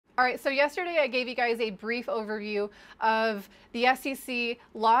All right, so yesterday I gave you guys a brief overview of the SEC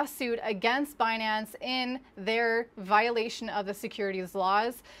lawsuit against Binance in their violation of the securities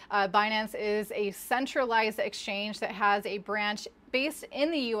laws. Binance is a centralized exchange that has a branch based in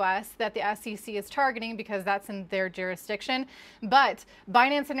the US that the SEC is targeting because that's in their jurisdiction. But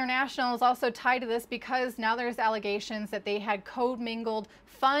Binance International is also tied to this because now there's allegations that they had commingled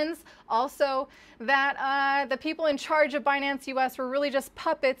funds. Also, that the people in charge of Binance US were really just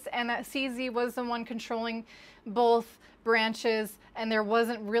puppets and that CZ was the one controlling both branches and there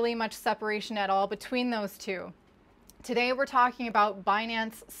wasn't really much separation at all between those two. Today we're talking about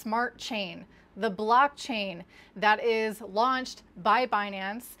Binance Smart Chain, the blockchain that is launched by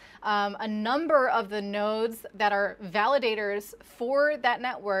Binance. A number of the nodes that are validators for that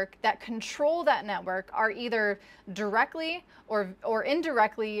network, that control that network, are either directly or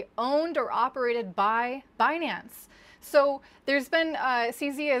indirectly owned or operated by Binance. So there's been,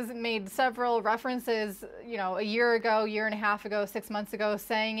 CZ has made several references, a year ago, year and a half ago, 6 months ago,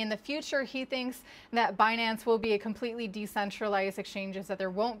 saying in the future he thinks that Binance will be a completely decentralized exchanges, that there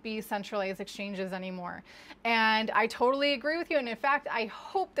won't be centralized exchanges anymore. And I totally agree with you. And in fact, I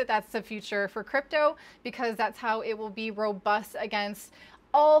hope that that's the future for crypto because that's how it will be robust against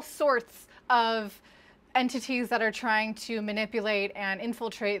all sorts of entities that are trying to manipulate and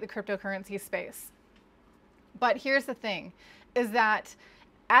infiltrate the cryptocurrency space. But here's the thing, is that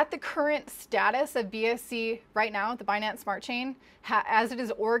at the current status of BSC right now, the Binance Smart Chain, as it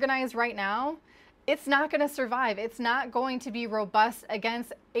is organized right now, it's not going to survive. It's not going to be robust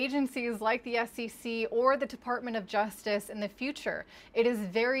against agencies like the SEC or the Department of Justice in the future. It is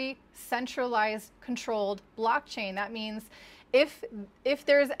very centralized, controlled blockchain. That means if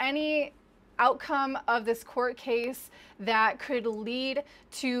there's any outcome of this court case that could lead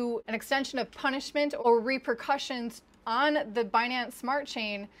to an extension of punishment or repercussions on the Binance Smart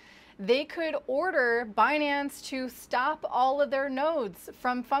Chain, they could order Binance to stop all of their nodes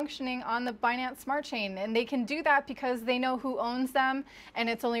from functioning on the Binance Smart Chain. And they can do that because they know who owns them and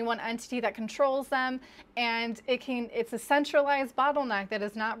it's only one entity that controls them. And it's a centralized bottleneck that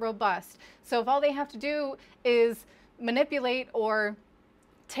is not robust. So if all they have to do is manipulate or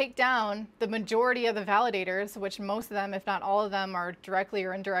take down the majority of the validators, which most of them, if not all of them, are directly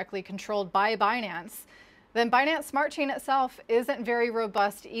or indirectly controlled by Binance, then Binance Smart Chain itself isn't very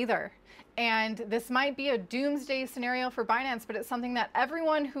robust either. And this might be a doomsday scenario for Binance, but it's something that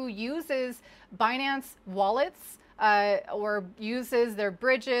everyone who uses Binance wallets or uses their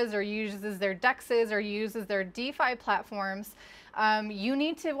bridges or uses their DEXs or uses their DeFi platforms, you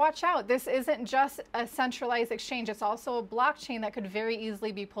need to watch out. This isn't just a centralized exchange. It's also a blockchain that could very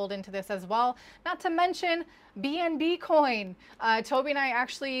easily be pulled into this as well. Not to mention BNB coin. Toby and I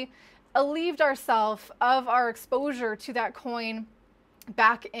actually alleviated ourselves of our exposure to that coin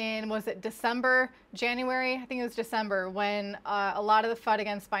back in, was it December, January? I think it was December, when a lot of the FUD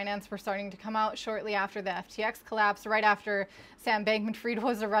against Binance were starting to come out shortly after the FTX collapse, right after Sam Bankman-Fried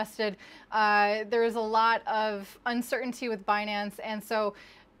was arrested. There was a lot of uncertainty with Binance, and so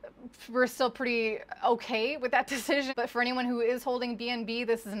we're still pretty okay with that decision. But for anyone who is holding BNB,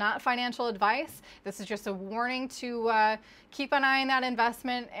 this is not financial advice. This is just a warning to keep an eye on that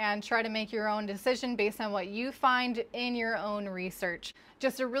investment and try to make your own decision based on what you find in your own research.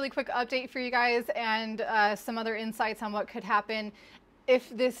 Just a really quick update for you guys and some other insights on what could happen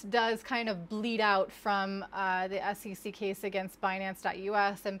if this does kind of bleed out from the SEC case against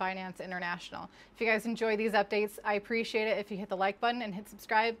Binance.US and Binance International. If you guys enjoy these updates, I appreciate it if you hit the like button and hit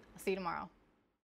subscribe. I'll see you tomorrow.